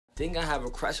think I have a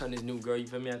crush on this new girl, you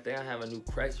feel me? I think I have a new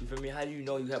crush, you feel me? How do you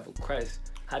know you have a crush?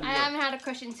 How do you I know? haven't had a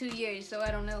crush in 2 years, so I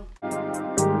don't know.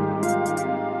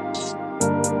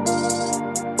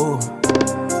 Ooh.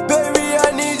 Baby, I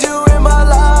need you in my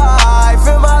life,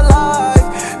 in my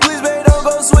life. Please, babe, don't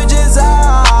go switch his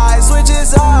eyes, switch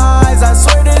his eyes. I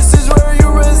swear this is where you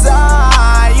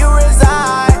reside, you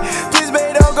reside. Please,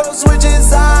 babe, don't go switch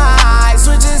his eyes,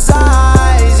 switch his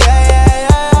eyes. Yeah, yeah,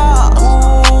 yeah.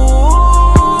 Ooh.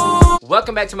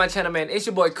 Welcome back to my channel, man. It's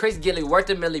your boy Chris Gilly, worth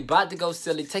a milli, about to go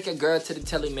silly. Take a girl to the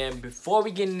telly, man. Before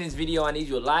we get in this video, I need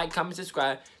you to like, comment,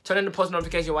 subscribe, turn on the post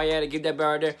notification while you're at it. Give that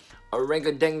bell right there a ring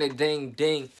a ding ding ding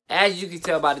ding. As you can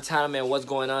tell by the title, man, what's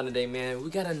going on today, man? We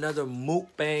got another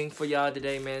mukbang for y'all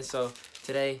today, man. So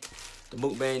today, the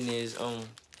mukbang is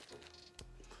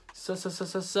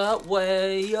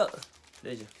Subway.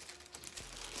 DEJA.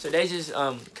 So they just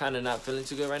kind of not feeling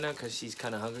too good right now because she's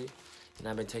kind of hungry, and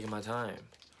I've been taking my time.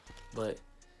 But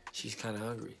she's kind of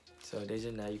hungry. So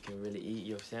DEJA, now you can really eat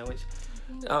your sandwich.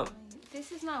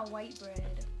 This is not white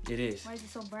bread. It is. Why is it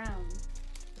so brown?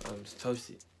 It's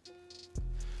toasted.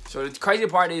 So the crazy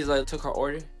part is, like, took her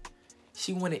order.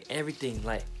 She wanted everything.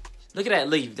 Like, look at that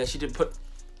leaf that she did put.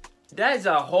 That is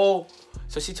a whole.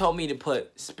 So she told me to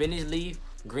put spinach leaf,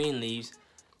 green leaves,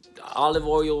 olive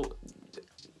oil,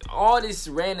 all this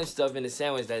random stuff in the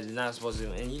sandwich that is not supposed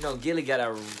to. And you know, Gilly got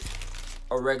a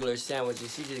regular sandwich, and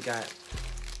she just got,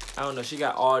 I don't know, she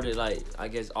got all the, like, I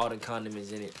guess all the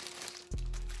condiments in it.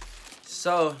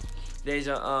 So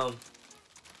DEJA,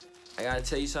 I gotta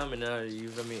tell you something. You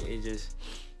feel me?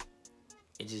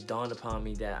 It just dawned upon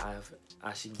me that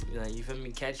I should, like, you feel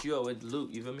me, catch you up with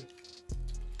Luke. You feel me?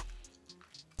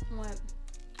 What?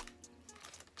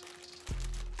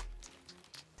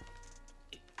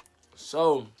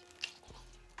 So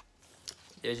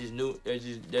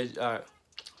there's all right.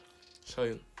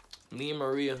 So me and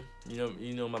Maria,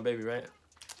 you know my baby, right?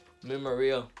 Me and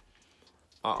Maria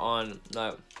are on,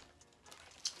 like,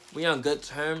 we on good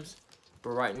terms, but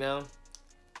right now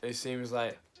it seems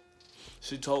like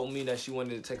she told me that she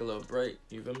wanted to take a little break.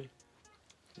 You feel me?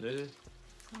 Listen.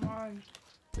 Why?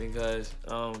 Because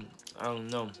I don't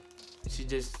know. She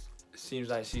just seems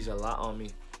like she's a lot on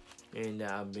me, and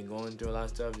I've been going through a lot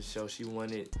of stuff. And so she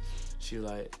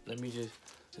like, let me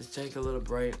just take a little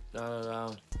break.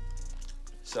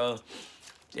 So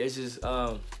this is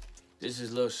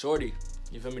little shorty.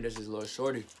 You feel me? This is little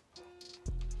shorty.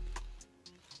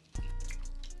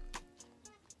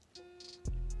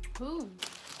 Who?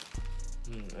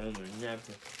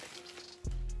 Napkin.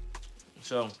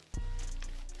 So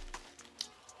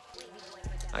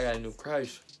I got a new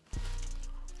crush.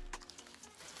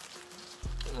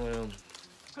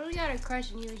 How you got a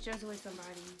crush and you was just with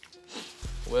somebody?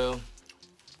 Well,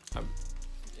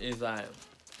 it's like,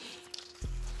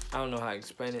 I don't know how to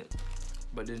explain it,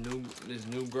 but this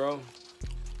new girl,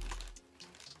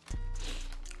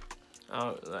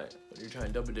 like, you're trying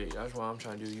to double date. That's what I'm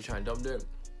trying to do. You trying to double date?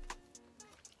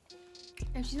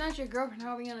 If she's not your girlfriend,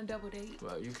 how are we gonna double date?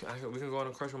 Well, we can go on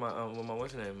a crush with my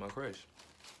what's her name? My crush.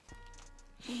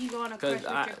 You can go on a crush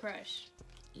with your crush.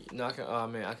 No, I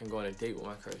can go on a date with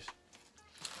my crush.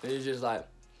 It's just like,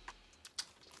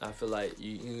 I feel like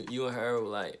you and her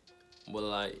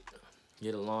will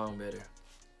get along better.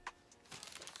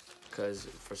 Cause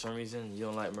for some reason you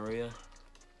don't like Maria.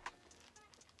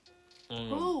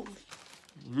 Who?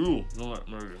 You don't like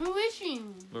Maria. Who is she?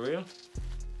 Maria?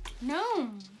 No.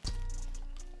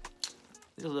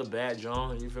 It's a little bad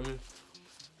John, you feel me?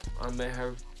 I met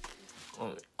her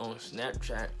on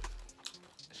Snapchat.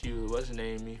 She was, what's her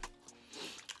name, me?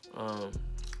 Well,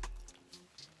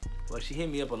 she hit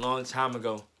me up a long time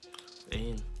ago,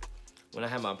 and when I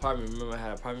had my apartment, remember I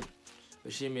had an apartment?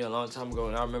 But she hit me a long time ago,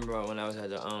 and I remember when I was at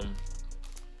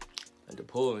the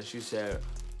pool, and she said,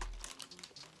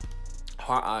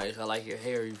 "Heart eyes, I like your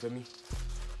hair," you feel me?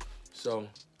 So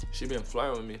she been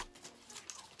flirting with me.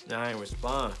 Now I ain't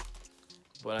respond,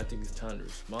 but I think it's time to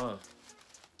respond.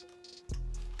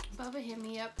 Bubba hit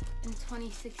me up in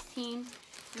 2016.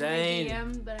 Dang.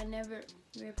 DM, but I never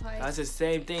replied. That's the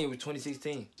same thing with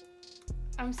 2016.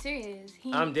 I'm serious.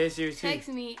 I'm dead serious too. He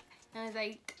texted me and I was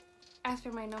like, asked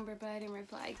for my number, but I didn't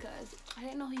reply because I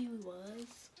didn't know who he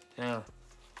was. Yeah.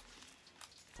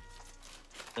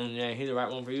 And yeah, he's the right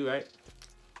one for you, right?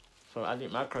 So I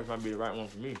think my crush might be the right one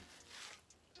for me.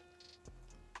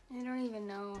 I don't even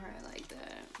know her like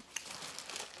that.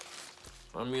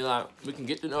 I mean, like, we can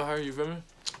get to know her, you feel me?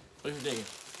 What you thinking?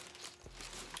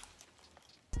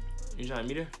 You trying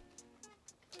to meet her?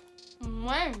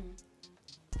 When?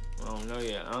 I don't know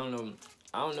yet. I don't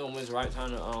know when's the right time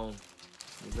to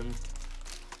you feel me?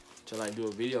 To like do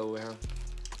a video with her,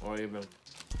 or even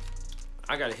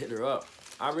I gotta hit her up.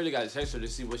 I really gotta text her to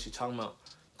see what she's talking about.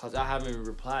 Cause I haven't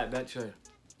replied back to her.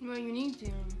 Well, you need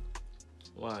to.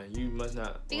 Why? You must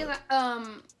not. Because,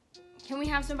 can we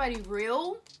have somebody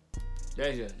real?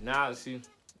 DEJA, now see,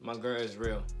 my girl is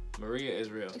real. Maria is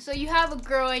real. So you have a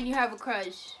girl and you have a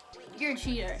crush. You're a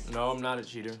cheater. No, I'm not a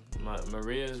cheater.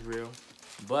 Maria is real.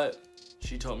 But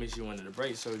she told me she wanted a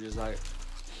break, so just like,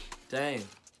 dang,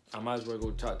 I might as well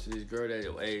go talk to this girl that,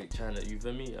 hey, trying to, you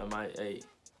feel me?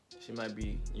 She might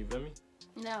be, you feel me?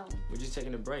 No. We're just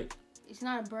taking a break. It's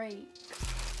not a break.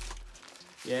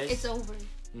 Yes. It's over.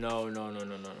 No.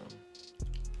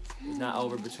 It's not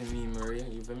over between me and Maria,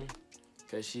 you feel me?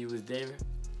 Cause she was there.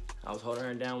 I was holding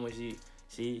her down when she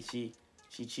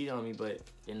cheated on me, but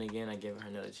then again I gave her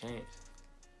another chance.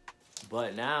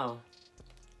 But now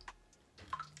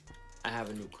I have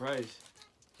a new crush.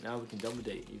 Now we can double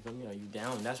date. You feel me? Are you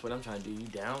down? That's what I'm trying to do. You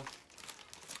down?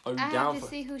 Are you I down have to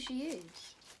see who she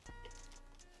is.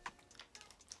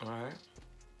 Alright.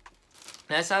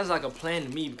 That sounds like a plan to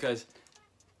me because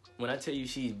when I tell you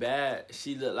she's bad,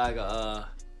 she look like a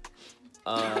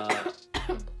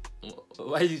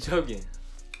why are you joking?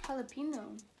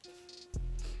 Jalapeno.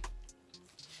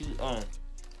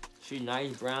 She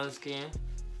nice brown skin.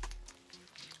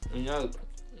 You know,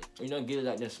 Gilly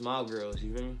like them small girls,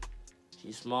 you feel me?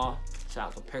 She's small, so I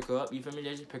can pick her up, you feel me?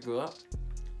 Just pick her up,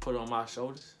 put her on my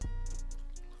shoulders.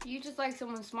 You just like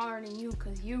someone smaller than you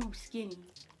because you skinny.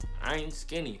 I ain't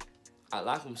skinny. I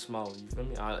like them small, you feel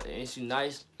me? And she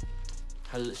nice.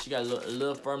 She got a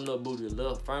little firm little booty,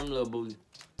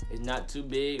 It's not too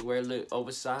big where it look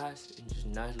oversized. It's just a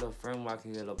nice little firm where I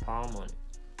can get a little palm on it.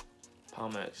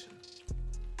 Palm action.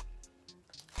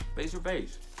 Face for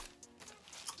face.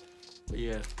 But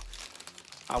yeah.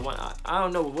 I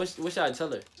don't know, what should I tell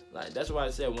her? Like, that's why I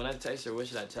said when I text her, what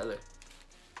should I tell her?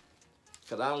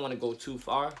 Cause I don't want to go too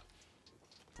far.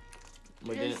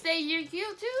 But just say you're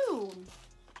cute too.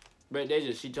 But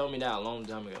she told me that a long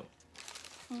time ago.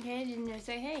 Okay, then just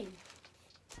say hey.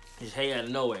 Just hey out of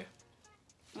nowhere.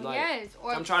 Like, yes,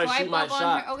 or I'm trying to shoot my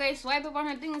shot. Okay, swipe up on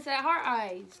her thing and say heart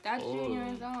eyes. That's shooting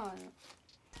your shot.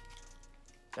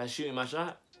 That's shooting my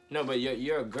shot? No, but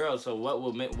you're a girl, so what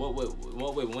would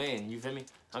win? You feel me?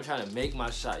 I'm trying to make my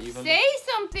shot. You feel me? Say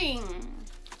something.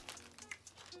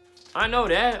 I know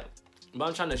that, but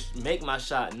I'm trying to make my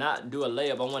shot, not do a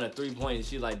layup. I want a 3-point. And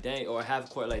she like dang, or a half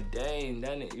court like dang,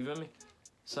 you feel me?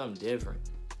 Something different.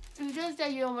 You just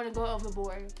said you don't want to go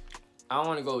overboard. I don't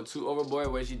want to go too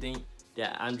overboard where she think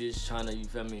that I'm just trying to, you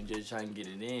feel me, just trying to get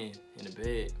it in the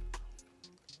bed,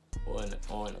 or in the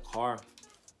car,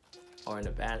 or in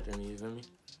the bathroom. You feel me?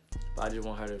 But I just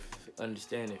want her to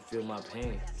understand and feel my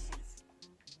pain.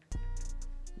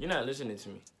 You're not listening to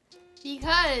me.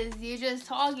 Because you're just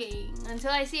talking.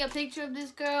 Until I see a picture of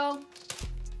this girl,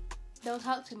 don't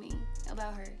talk to me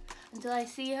about her. Until I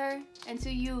see her,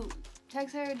 until you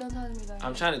text her, don't talk to me about her.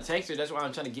 I'm trying to text her. That's why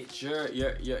I'm trying to get your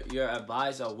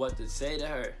advice on what to say to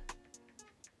her.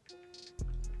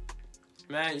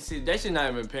 Man, you see, they should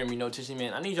not even pay me no attention,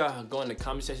 man. I need y'all to go in the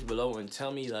comment section below and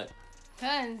tell me, like,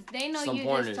 cause they know you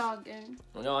just talking.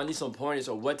 No, I need some pointers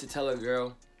on what to tell a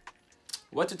girl.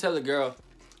 What to tell a girl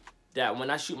that when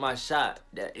I shoot my shot,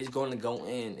 that it's going to go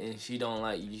in and she don't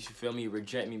like, you feel me,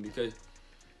 reject me, because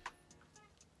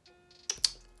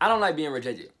I don't like being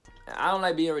rejected. I don't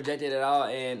like being rejected at all,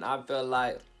 and I feel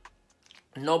like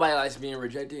nobody likes being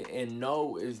rejected, and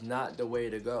no is not the way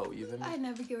to go. You feel me? I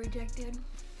never get rejected.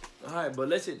 All right, but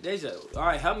listen, DEJA. All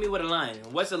right, help me with a line.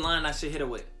 What's the line I should hit her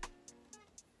with?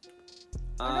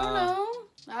 I don't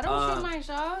know. I don't shoot my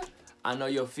shot. I know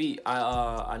your feet.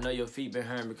 I know your feet been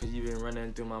hurting because you've been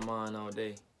running through my mind all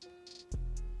day.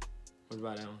 What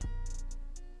about that one?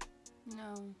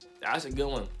 No. That's a good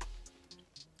one.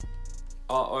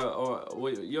 Or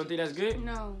wait, you don't think that's good?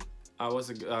 No. What's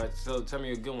a good? So tell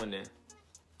me a good one then.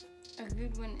 A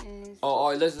good one is. Oh,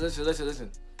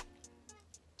 listen.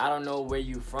 I don't know where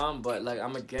you from, but like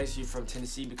I'm gonna guess you from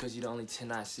Tennessee because you're the only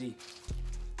 10 I see.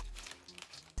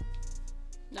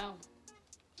 No.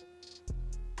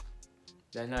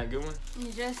 That's not a good one?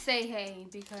 You just say hey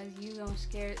because you don't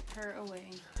scare her away.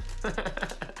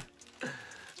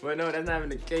 But no, that's not even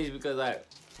the case because like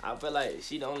I feel like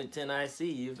she the only 10 I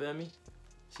see, you feel me?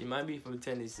 She might be from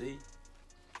Tennessee,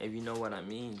 if you know what I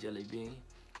mean, Jelly Bean.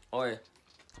 Or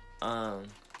no.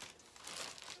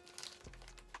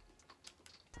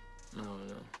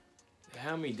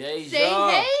 How many days? Say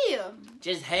hey.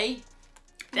 Just hey?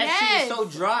 That shit is so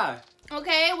dry.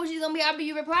 Okay, well she's gonna be after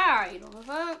you reply. You don't give a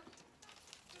fuck.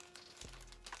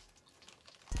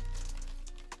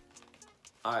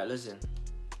 Alright, listen.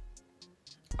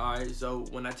 Alright, so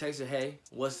when I text her hey,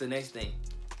 what's the next thing?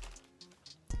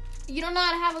 You don't know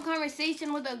how to have a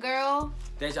conversation with a girl?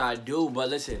 That's how I do, but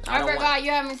listen. I forgot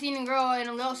you haven't seen a girl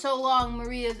in so long.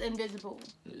 Maria's invisible.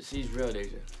 She's real,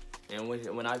 DEJA. And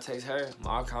when I text her,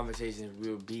 our conversations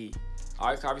will be,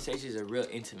 our conversations are real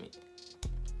intimate.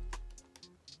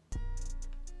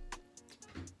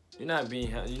 You're not being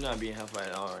helpful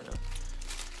at all right now.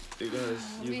 Because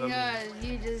you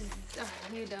just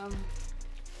you dumb.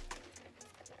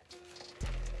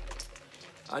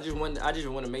 I just want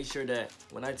to make sure that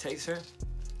when I text her,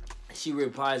 she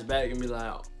replies back and be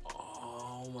like,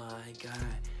 "Oh my God,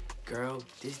 girl,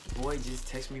 this boy just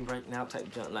text me right now," type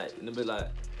junk, like, and be like,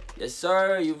 "Yes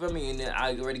sir," you feel me? And then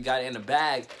I already got it in the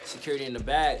bag, secured it in the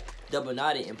bag, double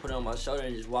knotted, and put it on my shoulder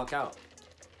and just walk out.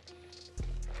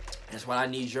 That's why I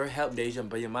need your help, DEJA.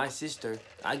 But you're my sister.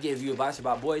 I give you advice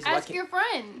about boys. Ask your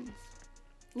friends.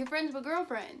 Your friends with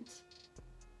girlfriends.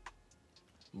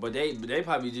 But they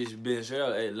probably just been straight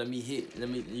up, hey, let me hit.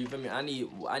 You feel me? I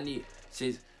need,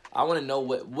 sis, I want to know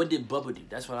what did Bubba do?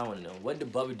 That's what I want to know. What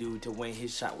did Bubba do to win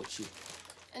his shot with you?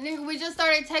 And then we just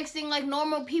started texting like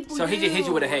normal people So he just hit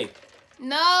you with a hey.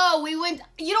 No, we went,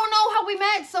 you don't know how we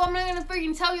met, so I'm not going to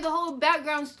freaking tell you the whole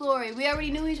background story. We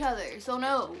already knew each other, so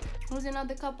no. Who's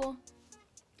another couple?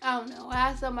 I don't know.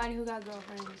 Ask somebody who got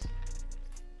girlfriends.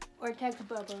 Or text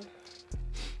Bubba.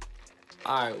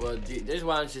 Alright, well, this is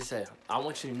what I'm just saying. I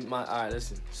want you to meet my, alright,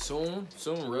 listen. Soon,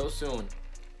 real soon,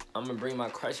 I'm going to bring my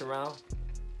crush around.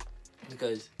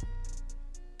 Because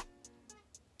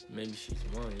maybe she's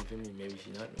the one, you feel me? Maybe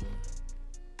she's not the one.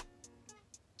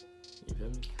 You feel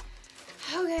me?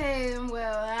 Okay,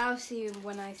 well, I'll see you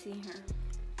when I see her.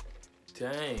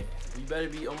 Dang, you better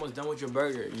be almost done with your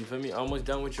burger. You feel me? Almost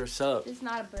done with your sub. It's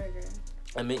not a burger.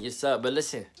 I meant your sub. But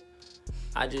listen,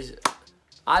 I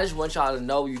just want y'all to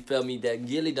know, you feel me, that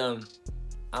Gilly done,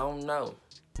 I don't know.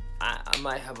 I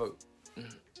might have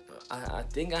I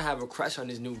think I have a crush on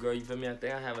this new girl, you feel me? I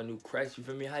think I have a new crush, you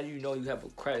feel me? How do you know you have a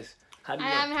crush? How do you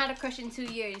know? haven't had a crush in 2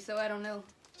 years, so I don't know.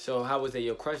 So how was it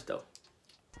your crush, though?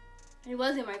 It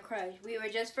wasn't my crush. We were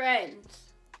just friends.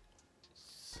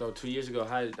 So 2 years ago,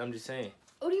 I'm just saying.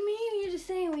 What do you mean? You're just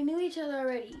saying we knew each other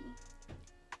already.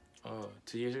 Oh,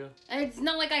 2 years ago? And it's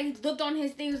not like I looked on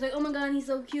his thing, was like, oh my God, he's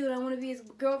so cute, I want to be his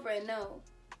girlfriend. No.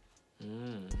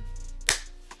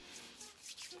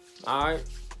 Alright.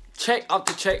 Check off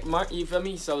the check mark, you feel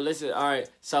me? So listen, alright.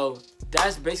 So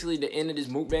that's basically the end of this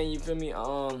mukbang, you feel me?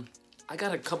 I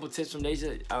got a couple tips from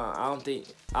DEJA. I don't think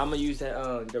I'm gonna use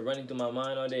that the running through my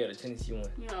mind all day or the Tennessee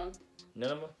one. No.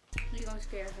 None of them? You're gonna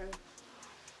scare her.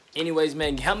 Anyways,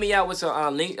 man, help me out with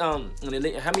some link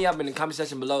help me up in the comment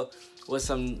section below with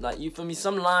some, like, you feel me,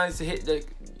 some lines to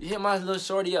hit my little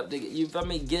shorty up to, you feel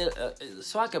me, get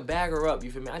so I can bag her up,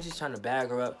 you feel me? I'm just trying to bag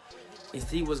her up and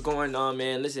see what's going on,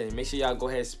 man. Listen, make sure y'all go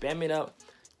ahead, spam it up,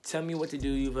 tell me what to do,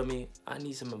 you feel me? I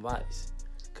need some advice,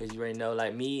 because you already know,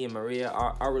 like, me and Maria,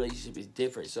 our relationship is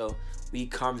different, so we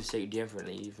conversate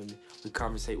differently, you feel me? We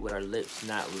conversate with our lips,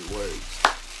 not with words.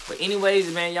 But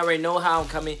anyways, man, y'all already know how I'm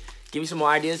coming. Give me some more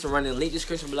ideas to run in the link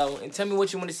description below. And tell me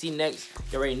what you want to see next.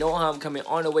 You already know how I'm coming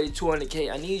on the way to 200K.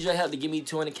 I need your help to give me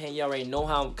 200K. You already know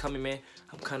how I'm coming, man.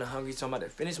 I'm kind of hungry, so I'm about to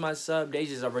finish my sub.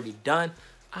 DEJA's already done.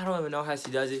 I don't even know how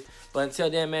she does it. But until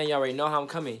then, man, you already know how I'm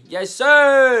coming. Yes,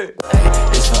 sir!